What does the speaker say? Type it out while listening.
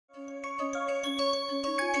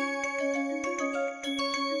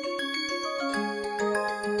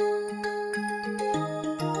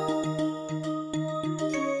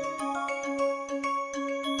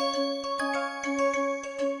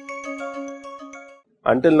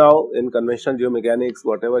Until now in conventional geomechanics,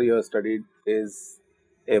 whatever you have studied is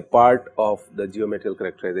a part of the geometrical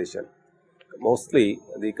characterization. Mostly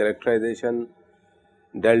the characterization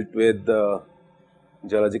dealt with the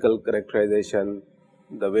geological characterization,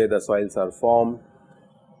 the way the soils are formed,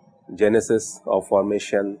 genesis of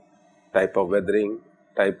formation, type of weathering,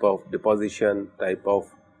 type of deposition, type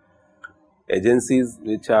of agencies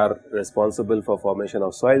which are responsible for formation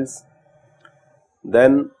of soils.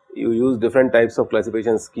 Then you use different types of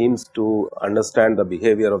classification schemes to understand the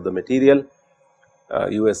behavior of the material,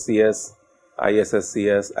 USCS,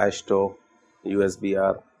 ISSCS, ASHTO,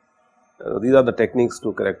 USBR. These are the techniques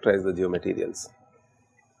to characterize the geomaterials.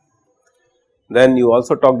 Then you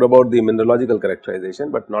also talked about the mineralogical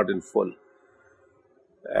characterization, but not in full.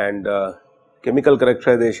 And chemical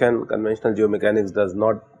characterization, conventional geomechanics does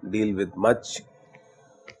not deal with much,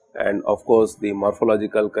 and of course the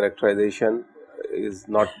morphological characterization is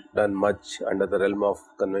not done much under the realm of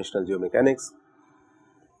conventional geomechanics.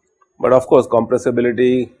 But of course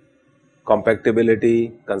compressibility,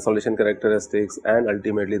 compactability, consolidation characteristics, and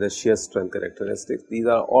ultimately the shear strength characteristics, these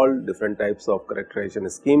are all different types of characterization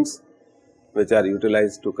schemes which are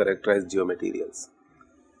utilized to characterize geomaterials.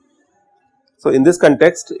 So in this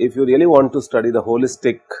context, if you really want to study the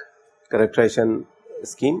holistic characterization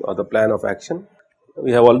scheme or the plan of action,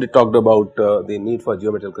 we have already talked about the need for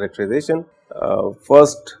geometrical characterization.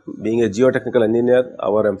 First, being a geotechnical engineer,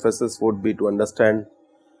 our emphasis would be to understand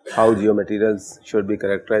how geomaterials should be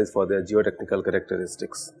characterized for their geotechnical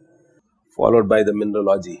characteristics, followed by the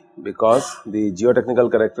mineralogy, because the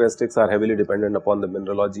geotechnical characteristics are heavily dependent upon the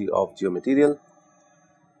mineralogy of geomaterial,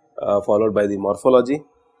 followed by the morphology.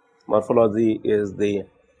 Morphology is the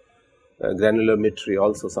granulometry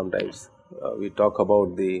also sometimes. We talk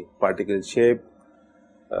about the particle shape,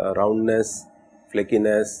 roundness,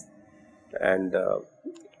 flakiness, and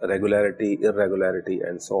regularity, irregularity,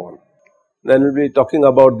 and so on. Then we will be talking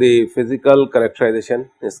about the physical characterization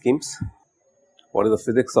schemes. What is the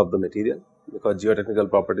physics of the material? Because geotechnical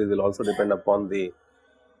properties will also depend upon the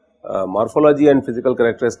morphology, and physical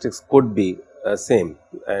characteristics could be same,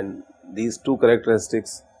 and these two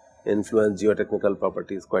characteristics influence geotechnical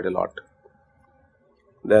properties quite a lot.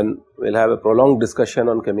 Then we will have a prolonged discussion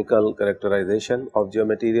on chemical characterization of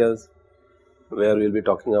geomaterials, where we will be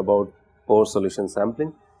talking about pore solution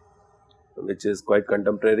sampling, which is quite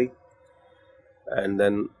contemporary, and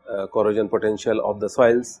then corrosion potential of the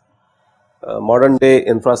soils, modern day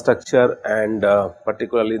infrastructure, and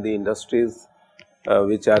particularly the industries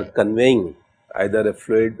which are conveying either a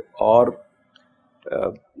fluid or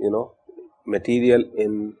material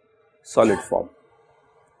in solid form.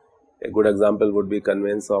 A good example would be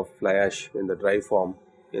conveyance of fly ash in the dry form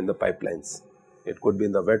in the pipelines. It could be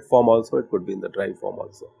in the wet form also, it could be in the dry form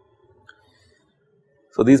also.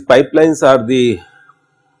 So these pipelines are the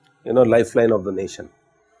lifeline of the nation,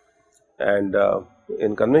 and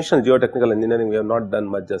in conventional geotechnical engineering we have not done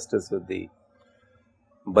much justice with the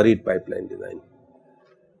buried pipeline design.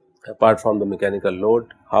 Apart from the mechanical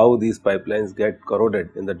load, how these pipelines get corroded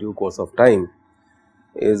in the due course of time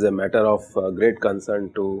is a matter of great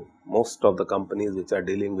concern to most of the companies which are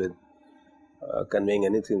dealing with conveying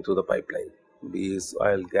anything through the pipeline, be it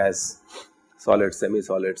oil, gas, solids,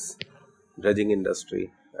 semi-solids, dredging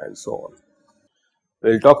industry, and so on.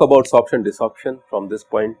 We will talk about sorption desorption from this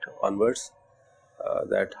point onwards,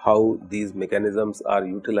 that how these mechanisms are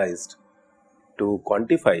utilized to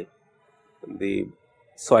quantify the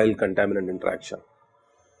soil contaminant interaction.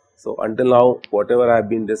 So until now whatever I have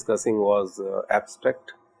been discussing was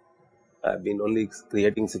abstract. I have been only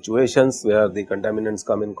creating situations where the contaminants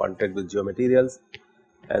come in contact with geomaterials,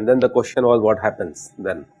 and then the question was what happens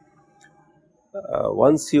then.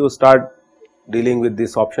 Once you start dealing with the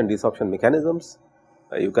sorption desorption mechanisms,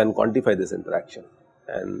 you can quantify this interaction,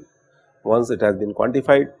 and once it has been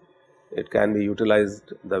quantified, it can be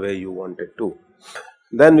utilized the way you want it to.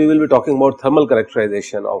 Then we will be talking about thermal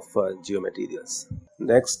characterization of geomaterials.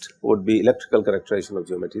 Next would be electrical characterization of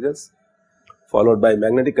geomaterials, followed by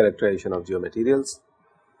magnetic characterization of geomaterials,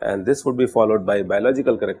 and this would be followed by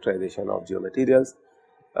biological characterization of geomaterials.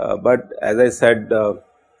 But as I said,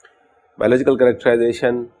 biological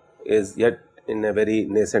characterization is yet in a very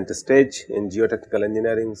nascent stage in geotechnical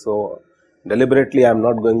engineering. So deliberately I am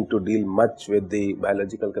not going to deal much with the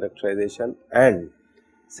biological characterization, and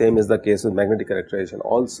same is the case with magnetic characterization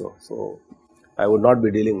also. So I would not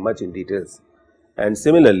be dealing much in details. And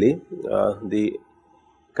similarly the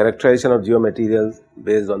characterization of geomaterials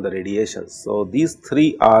based on the radiations. So these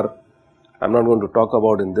three are I am not going to talk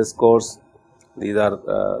about in this course. These are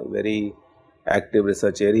very active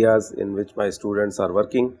research areas in which my students are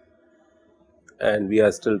working, and we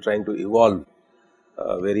are still trying to evolve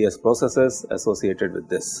various processes associated with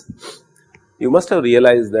this. You must have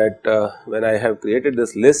realized that when I have created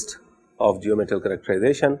this list of geometrical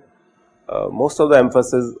characterization, most of the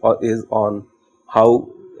emphasis is on how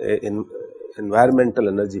environmental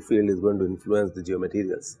energy field is going to influence the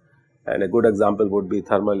geomaterials, and a good example would be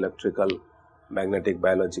thermal, electrical, magnetic,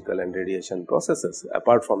 biological and radiation processes,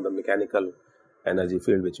 apart from the mechanical energy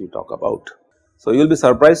field which we talk about. So, you will be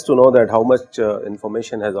surprised to know that how much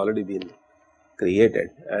information has already been created,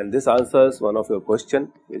 and this answers one of your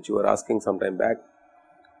question which you were asking some time back,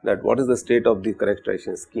 that what is the state of the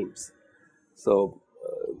characterization schemes. So,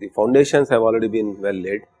 the foundations have already been well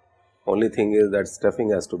laid, only thing is that stuffing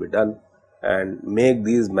has to be done and make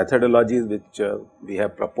these methodologies which we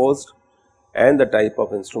have proposed and the type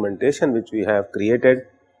of instrumentation which we have created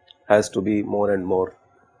has to be more and more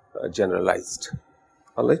generalized.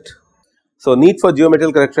 Alright. So, need for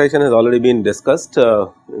geometrical characterization has already been discussed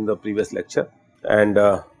in the previous lecture, and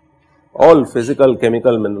all physical,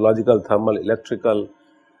 chemical, mineralogical, thermal, electrical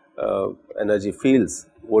energy fields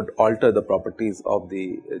would alter the properties of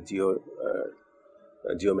the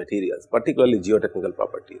geomaterials, particularly geotechnical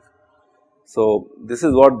properties. So, this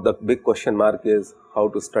is what the big question mark is, how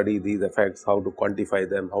to study these effects, how to quantify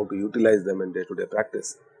them, how to utilize them in day to day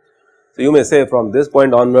practice. So, you may say from this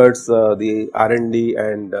point onwards the R&D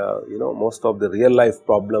and most of the real life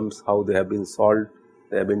problems, how they have been solved,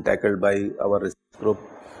 they have been tackled by our research group,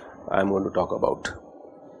 I am going to talk about.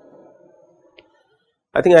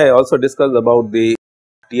 I think I also discussed about the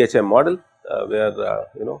THM model where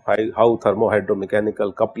how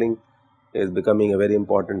thermo-hydromechanical coupling is becoming a very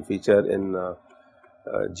important feature in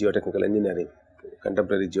geotechnical engineering,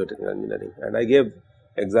 contemporary geotechnical engineering, and I gave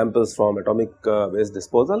examples from atomic waste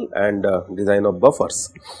disposal and design of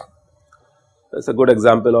buffers. It is a good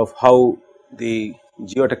example of how the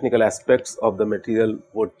geotechnical aspects of the material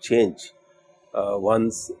would change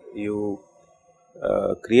once you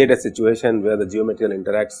create a situation where the geomaterial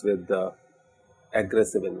interacts with the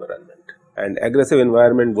aggressive environment, and aggressive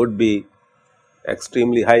environment would be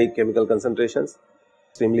extremely high chemical concentrations,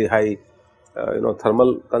 extremely high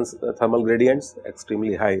thermal gradients,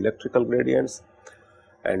 extremely high electrical gradients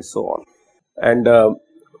and so on. And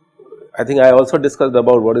I think I also discussed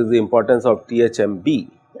about what is the importance of THMB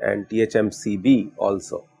and THMCB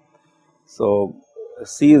also. So,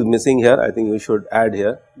 C is missing here, I think you should add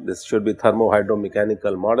here, this should be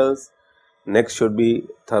thermo-hydromechanical models, next should be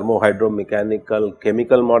thermo-hydromechanical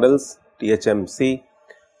chemical models THMC,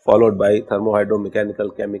 followed by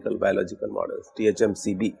thermo-hydromechanical chemical biological models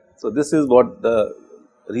THMCB. So, this is what the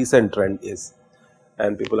recent trend is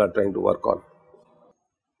and people are trying to work on.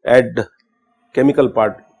 Add chemical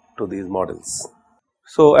part to these models.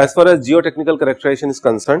 So, as far as geotechnical characterization is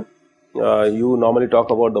concerned, you normally talk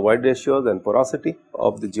about the void ratios and porosity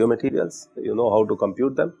of the geomaterials, you know how to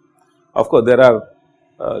compute them. Of course, there are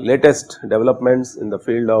latest developments in the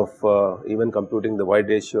field of even computing the void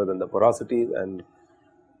ratios and the porosities, and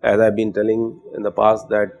as I have been telling in the past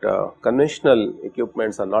that conventional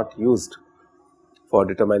equipments are not used for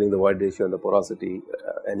determining the void ratio and the porosity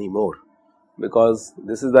anymore, because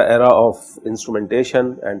this is the era of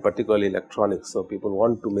instrumentation and particularly electronics. So, people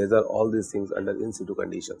want to measure all these things under in situ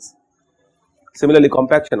conditions. Similarly,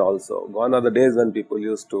 compaction also, gone are the days when people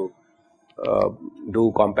used to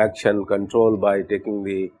do compaction control by taking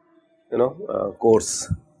the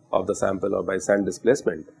course of the sample or by sand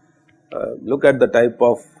displacement. Look at the type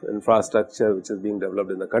of infrastructure which is being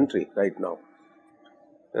developed in the country right now.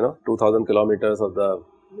 2000 kilometers of the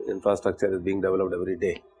infrastructure is being developed every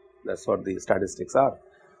day. That is what the statistics are.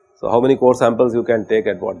 So, how many core samples you can take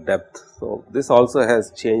at what depth. So, this also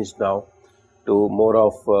has changed now to more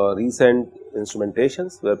of recent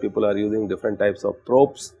instrumentations where people are using different types of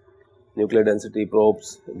probes, nuclear density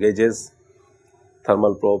probes, gauges,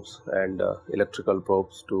 thermal probes and electrical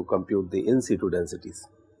probes to compute the in situ densities.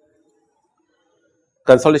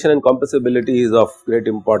 Consolidation and compressibility is of great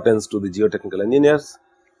importance to the geotechnical engineers,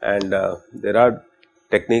 and there are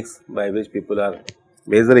techniques by which people are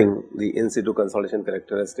measuring the in situ consolidation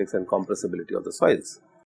characteristics and compressibility of the soils.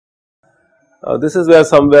 This is where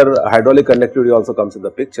somewhere hydraulic conductivity also comes in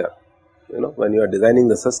the picture. When you are designing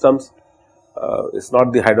the systems, it is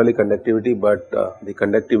not the hydraulic conductivity, but the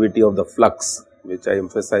conductivity of the flux, which I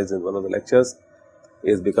emphasized in one of the lectures,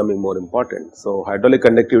 is becoming more important. So, hydraulic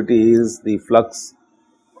conductivity is the flux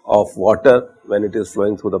of water when it is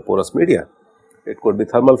flowing through the porous media. It could be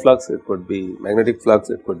thermal flux, it could be magnetic flux,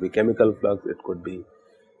 it could be chemical flux, it could be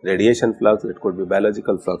radiation flux, it could be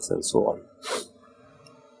biological flux and so on.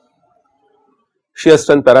 Shear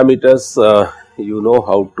strength parameters you know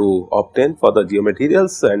how to obtain for the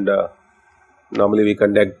geomaterials, and normally we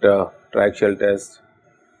conduct triaxial test,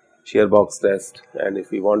 shear box test, and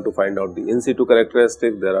if we want to find out the in situ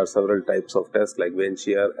characteristic, there are several types of tests like vein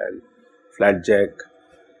shear and flat jack,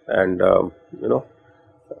 and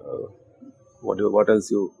what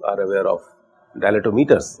else you are aware of.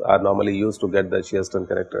 Dilatometers are normally used to get the shear strength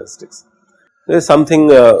characteristics. There is something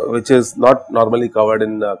which is not normally covered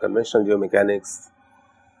in conventional geomechanics,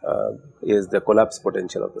 is the collapse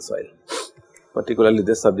potential of the soil. Particularly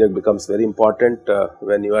this subject becomes very important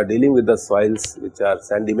when you are dealing with the soils which are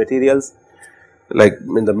sandy materials, like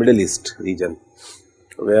in the Middle East region,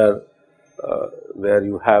 where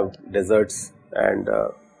you have deserts and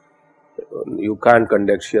you can't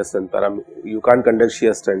conduct shear strength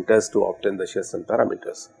test to obtain the shear strength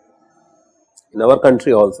parameters. In our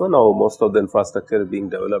country also, now most of the infrastructure is being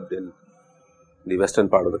developed in the western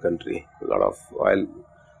part of the country. A lot of oil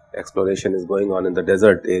exploration is going on in the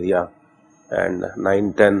desert area, and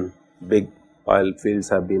 9-10 big oil fields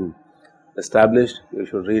have been established. You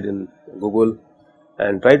should read in Google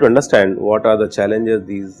and try to understand what are the challenges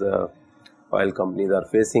these oil companies are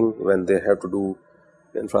facing when they have to do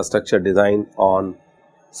infrastructure design on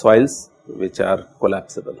soils which are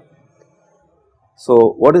collapsible.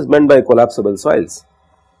 So, what is meant by collapsible soils?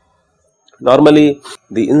 Normally,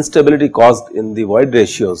 the instability caused in the void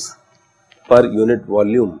ratios per unit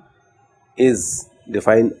volume is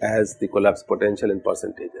defined as the collapse potential in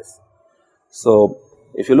percentages. So,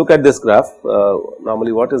 if you look at this graph,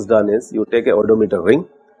 normally what is done is you take a odometer ring,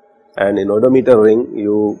 and in odometer ring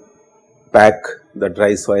you pack the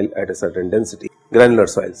dry soil at a certain density, granular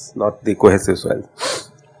soils, not the cohesive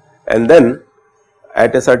soils, and then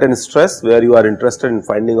at a certain stress where you are interested in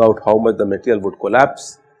finding out how much the material would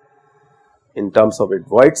collapse in terms of its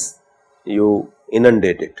voids, you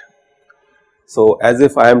inundate it. So, as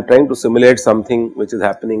if I am trying to simulate something which is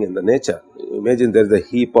happening in the nature. Imagine there is a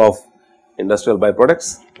heap of industrial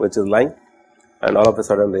byproducts which is lying, and all of a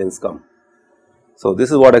sudden rains come. So, this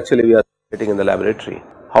is what actually we are simulating in the laboratory.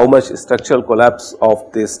 How much structural collapse of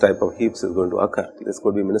this type of heaps is going to occur. This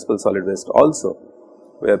could be municipal solid waste also,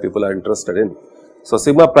 where people are interested in. So,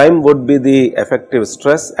 sigma prime would be the effective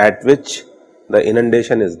stress at which the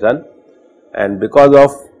inundation is done, and because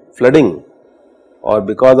of flooding or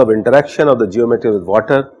because of interaction of the geometry with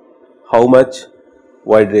water, how much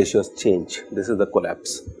void ratios change. This is the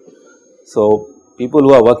collapse. So, people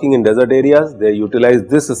who are working in desert areas, they utilize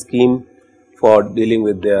this scheme for dealing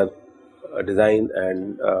with their design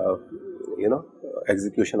and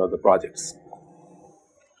execution of the projects.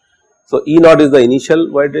 So, E naught is the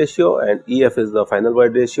initial void ratio and EF is the final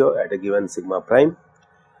void ratio at a given sigma prime,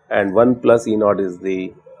 and 1 plus E naught is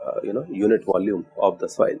the unit volume of the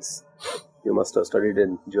soils. You must have studied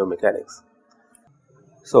in geomechanics.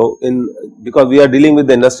 So, because we are dealing with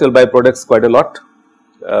the industrial byproducts quite a lot,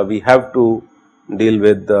 we have to deal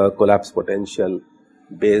with the collapse potential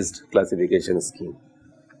based classification scheme.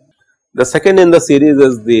 The second in the series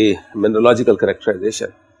is the mineralogical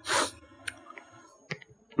characterization.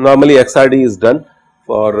 Normally XRD is done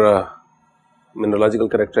for mineralogical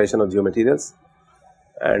characterization of geomaterials,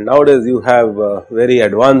 and nowadays you have very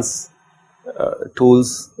advanced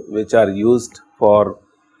tools which are used for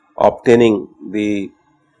obtaining the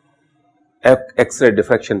X-ray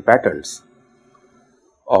diffraction patterns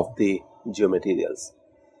of the geomaterials.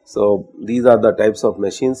 So, these are the types of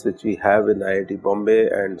machines which we have in IIT Bombay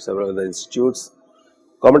and several other institutes.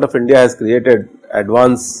 Government of India has created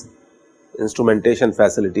advanced instrumentation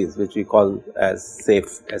facilities which we call as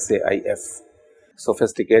SAIF, SAIF,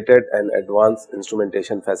 sophisticated and advanced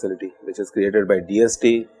instrumentation facility, which is created by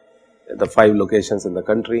DST at the 5 locations in the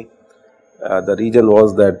country. The region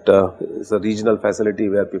was that it's a regional facility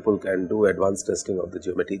where people can do advanced testing of the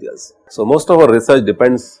geomaterials. So, most of our research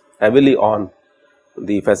depends heavily on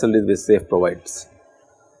the facilities which SAIF provides.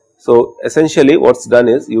 So, essentially what's done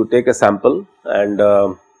is you take a sample and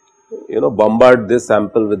bombard this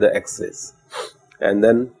sample with the X-rays and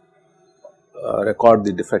then record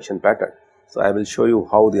the diffraction pattern. So, I will show you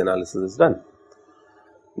how the analysis is done.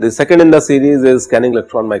 The second in the series is scanning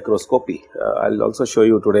electron microscopy. I will also show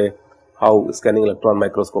you today how scanning electron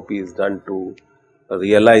microscopy is done to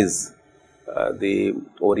realize the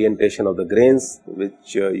orientation of the grains,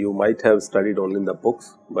 which you might have studied only in the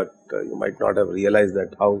books, but you might not have realized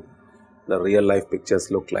that how the real life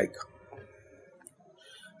pictures look like.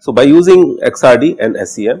 So, by using XRD and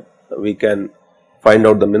SEM, we can find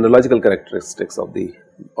out the mineralogical characteristics of the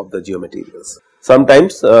geomaterials.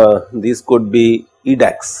 Sometimes these could be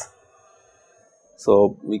EDAX.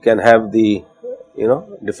 So, we can have the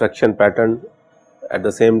diffraction pattern at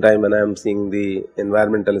the same time when I am seeing the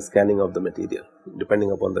environmental scanning of the material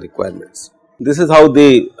depending upon the requirements. This is how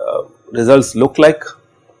the results look like.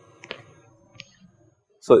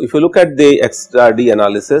 So, if you look at the XRD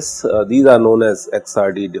analysis, these are known as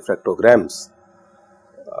XRD diffractograms.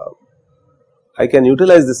 I can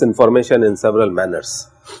utilize this information in several manners.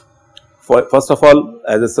 First of all,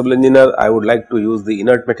 as a civil engineer, I would like to use the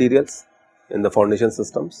inert materials in the foundation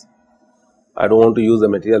systems. I do not want to use a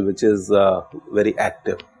material which is very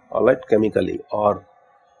active, alright, chemically or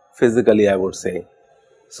physically, I would say.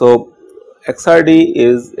 So, XRD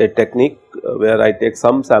is a technique where I take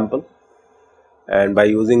some sample, and by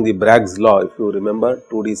using the Bragg's law, if you remember,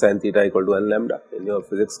 2d sin theta equal to n lambda, in your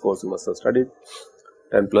physics course you must have studied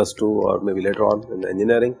 10 plus 2 or maybe later on in the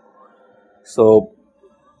engineering. So,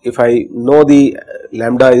 if I know the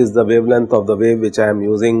lambda is the wavelength of the wave which I am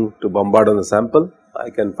using to bombard on the sample, I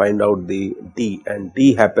can find out the d, and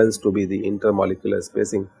d happens to be the intermolecular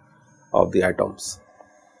spacing of the atoms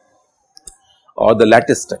or the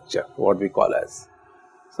lattice structure, what we call as.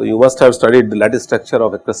 So, you must have studied the lattice structure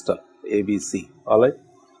of a crystal ABC, alright.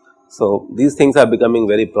 So, these things are becoming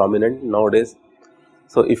very prominent nowadays.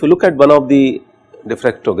 So, if you look at one of the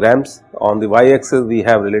diffractograms, on the y axis we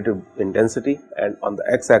have relative intensity, and on the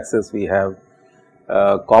x axis we have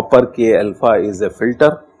copper K alpha is a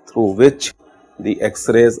filter through which the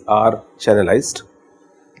X-rays are channelized,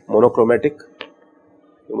 monochromatic.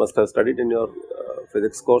 You must have studied in your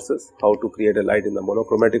physics courses how to create a light in the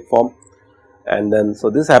monochromatic form, and then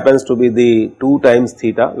so this happens to be the 2 times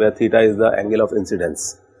theta, where theta is the angle of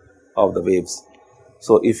incidence of the waves.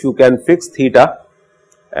 So, if you can fix theta,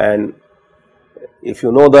 and if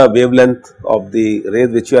you know the wavelength of the rays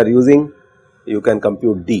which you are using, you can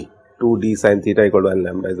compute d, 2d sin theta equal to n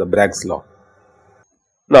lambda is the Bragg's law.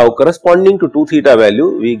 Now, corresponding to 2 theta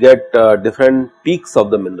value, we get different peaks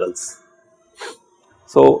of the minerals.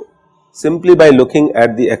 So, simply by looking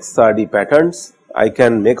at the XRD patterns, I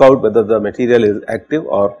can make out whether the material is active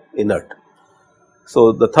or inert.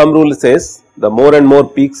 So, the thumb rule says the more and more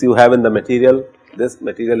peaks you have in the material, this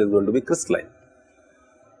material is going to be crystalline.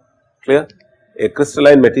 Clear? A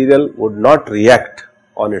crystalline material would not react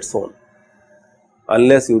on its own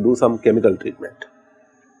unless you do some chemical treatment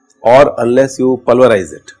or unless you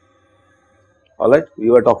pulverize it. Alright, we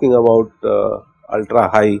were talking about ultra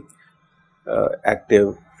high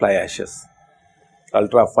active fly ashes,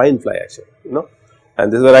 ultra fine fly ashes,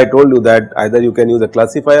 and this is where I told you that either you can use a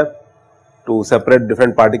classifier to separate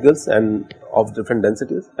different particles and of different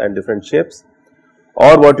densities and different shapes,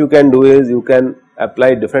 or what you can do is you can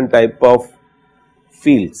apply different type of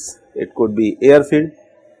fields. It could be air field,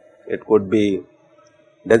 it could be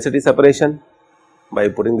density separation by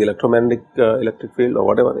putting the electric field or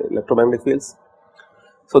whatever electromagnetic fields.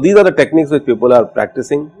 So, these are the techniques which people are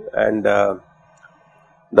practicing, and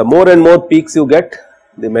the more and more peaks you get,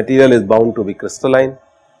 the material is bound to be crystalline,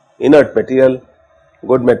 inert material,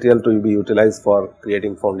 good material to be utilized for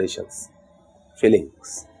creating foundations,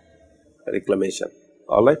 fillings, reclamation,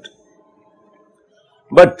 alright.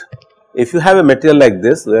 But if you have a material like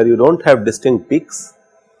this where you do not have distinct peaks,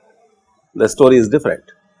 the story is different.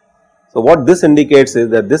 So, what this indicates is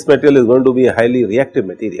that this material is going to be a highly reactive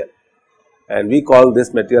material, and we call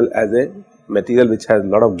this material as a material which has a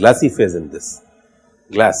lot of glassy phase in this,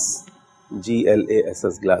 glass,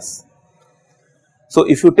 GLASS, glass. So,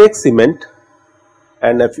 if you take cement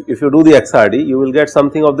and if you do the XRD, you will get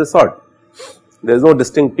something of this sort. There is no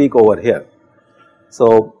distinct peak over here.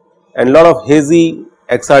 So, and a lot of hazy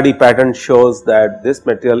XRD pattern shows that this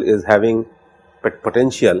material is having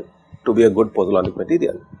potential to be a good pozzolanic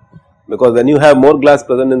material, because when you have more glass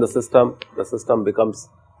present in the system becomes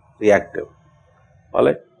reactive,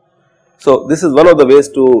 alright. So, this is one of the ways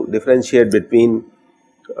to differentiate between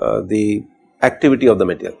the activity of the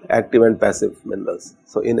material, active and passive minerals.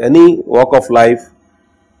 So, in any walk of life,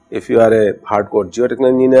 if you are a hardcore geotechnical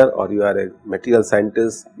engineer or you are a material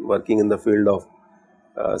scientist working in the field of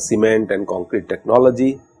cement and concrete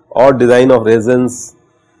technology or design of resins,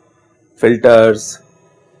 filters,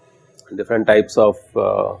 different types of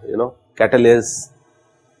catalysts,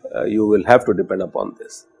 you will have to depend upon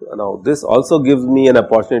this. Now, this also gives me an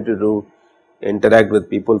opportunity to interact with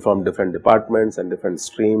people from different departments and different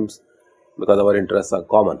streams, because our interests are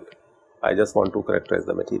common. I just want to characterize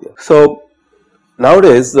the material. So,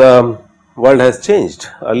 nowadays world has changed.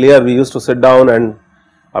 Earlier we used to sit down and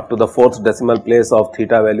up to the 4th decimal place of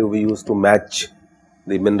theta value we used to match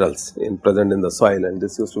the minerals present in the soil, and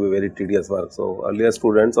this used to be very tedious work. So, earlier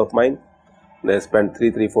students of mine, they spent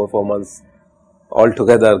 3, 4 months all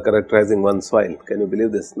together characterizing one soil. Can you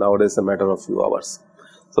believe this? Nowadays a matter of few hours.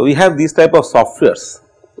 So, we have these type of softwares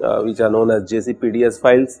which are known as JCPDS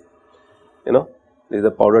files. There is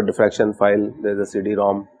a powder diffraction file, there is a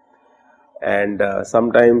CD-ROM, and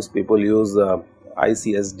sometimes people use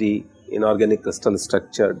ICSD inorganic crystal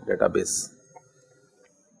structure database.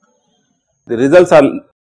 The results are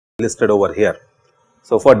listed over here.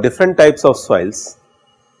 So, for different types of soils,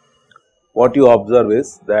 what you observe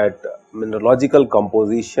is that mineralogical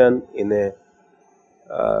composition in a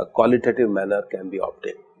qualitative manner can be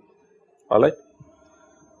obtained, alright.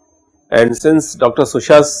 And since Dr.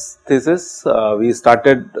 Susha's thesis, we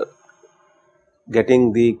started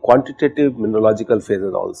getting the quantitative mineralogical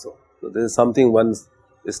phases also. So, this is something one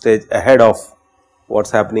stage ahead of what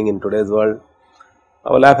is happening in today's world.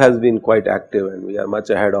 Our lab has been quite active and we are much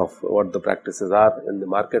ahead of what the practices are in the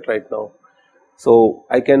market right now. So,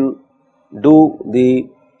 I can do the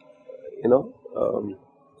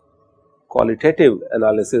qualitative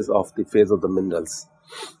analysis of the phase of the minerals,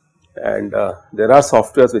 and there are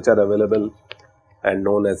softwares which are available and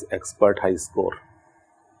known as expert high score,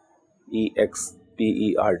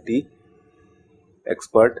 EXPERT,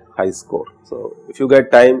 expert high score. So, if you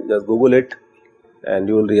get time, just Google it and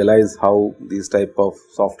you will realize how these type of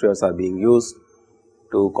softwares are being used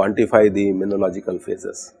to quantify the mineralogical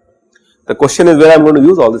phases. The question is where I am going to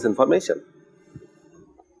use all this information.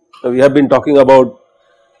 So, we have been talking about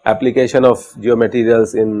application of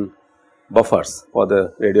geomaterials in buffers for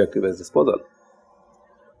the radioactive waste disposal.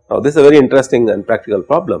 Now, this is a very interesting and practical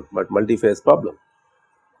problem, but multi-phase problem.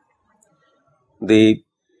 The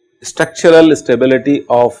structural stability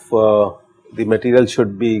of the material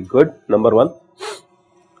should be good, number one.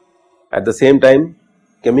 At the same time,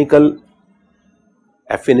 chemical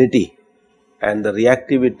affinity and the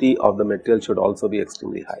reactivity of the material should also be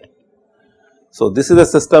extremely high. So, this is a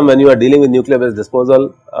system when you are dealing with nuclear waste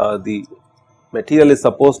disposal, the material is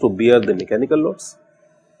supposed to bear the mechanical loads,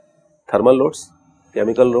 thermal loads,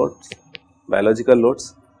 chemical loads, biological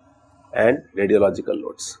loads and radiological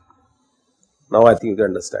loads. Now, I think you can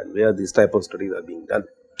understand where these type of studies are being done,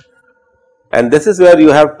 and this is where you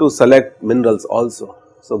have to select minerals also.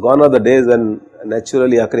 So, gone are the days when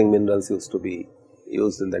naturally occurring minerals used to be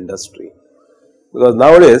used in the industry, because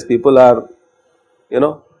nowadays people are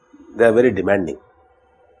they are very demanding.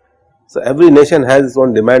 So, every nation has its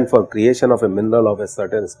own demand for creation of a mineral of a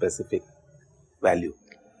certain specific value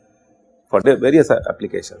for the various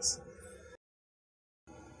applications.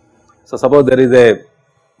 So, suppose there is a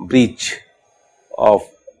breach of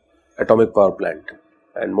atomic power plant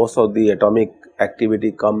and most of the atomic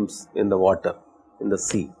activity comes in the water, in the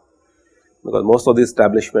sea, because most of these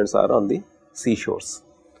establishments are on the seashores.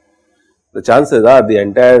 The chances are the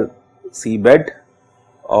entire seabed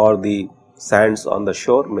or the sands on the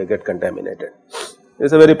shore may get contaminated. It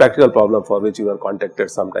is a very practical problem for which we were contacted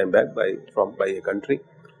some time back by a country,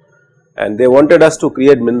 and they wanted us to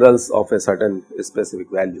create minerals of a certain specific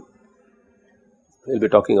value. We will be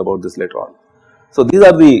talking about this later on. So, these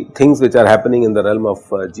are the things which are happening in the realm of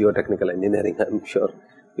geotechnical engineering. I am sure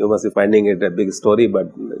you must be finding it a big story,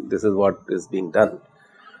 but this is what is being done.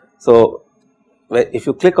 So, if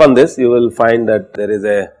you click on this, you will find that there is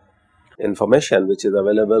a information which is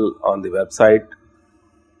available on the website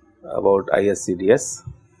about ISCDS.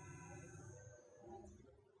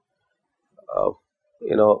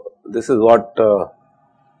 This is what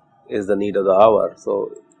is the need of the hour.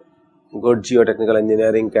 So, good geotechnical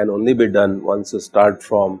engineering can only be done once you start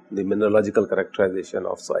from the mineralogical characterization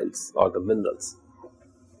of soils or the minerals.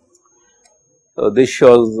 So, this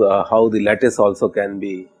shows how the lattice also can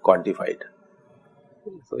be quantified.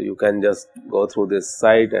 So, you can just go through this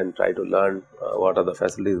site and try to learn what are the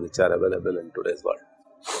facilities which are available in today's world.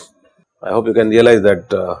 I hope you can realize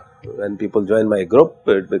that when people join my group,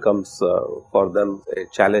 it becomes for them a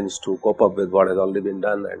challenge to cope up with what has already been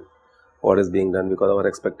done and what is being done, because our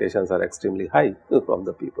expectations are extremely high from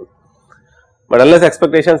the people. But unless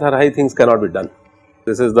expectations are high, things cannot be done.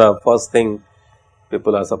 This is the first thing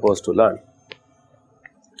people are supposed to learn.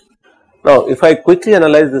 Now, if I quickly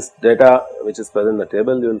analyze this data which is present in the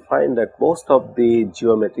table, you will find that most of the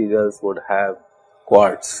geomaterials would have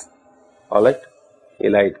quartz, alright,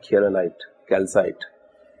 halite, kieranite, calcite,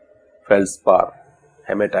 feldspar,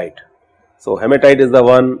 hematite. So, hematite is the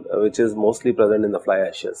one which is mostly present in the fly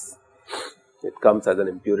ashes. It comes as an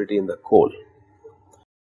impurity in the coal.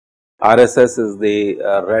 RSS is the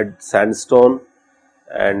red sandstone,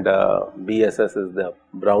 and BSS is the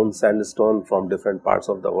brown sandstone from different parts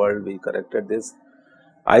of the world. We corrected this.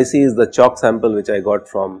 IC is the chalk sample which I got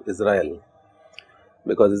from Israel,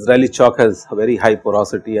 because Israeli chalk has very high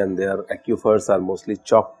porosity and their aquifers are mostly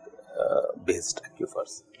chalk based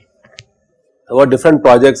aquifers. About different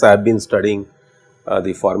projects, I have been studying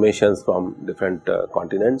the formations from different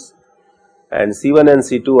continents, and C1 and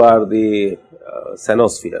C2 are the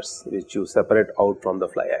cenospheres which you separate out from the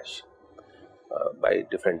fly ash by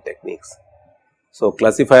different techniques. So,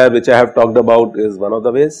 classifier which I have talked about is one of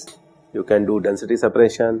the ways. You can do density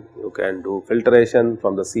separation, you can do filtration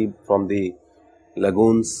from the sea, from the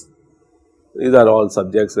lagoons. These are all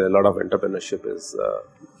subjects where a lot of entrepreneurship is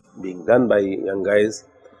being done by young guys.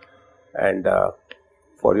 And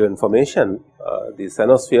for your information, the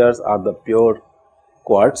cenospheres are the pure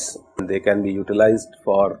quartz. They can be utilized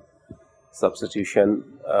for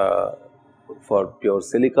substitution for pure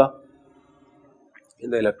silica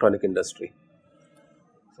in the electronic industry.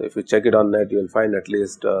 So, if you check it on net, you will find at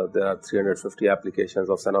least there are 350 applications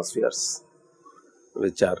of cenospheres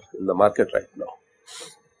which are in the market right now.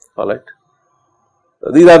 Alright.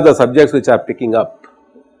 So, these are the subjects which are picking up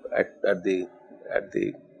at the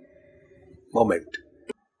moment.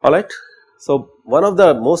 Alright. So, one of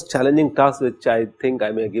the most challenging tasks which I think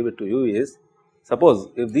I may give it to you is, suppose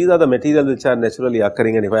if these are the materials which are naturally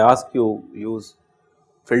occurring, and if I ask you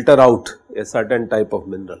filter out a certain type of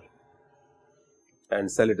mineral and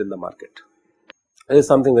sell it in the market. It is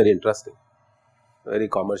something very interesting, very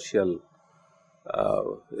commercial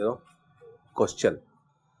question,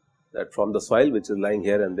 that from the soil which is lying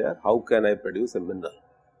here and there, how can I produce a mineral,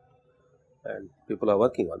 and people are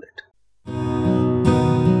working on it.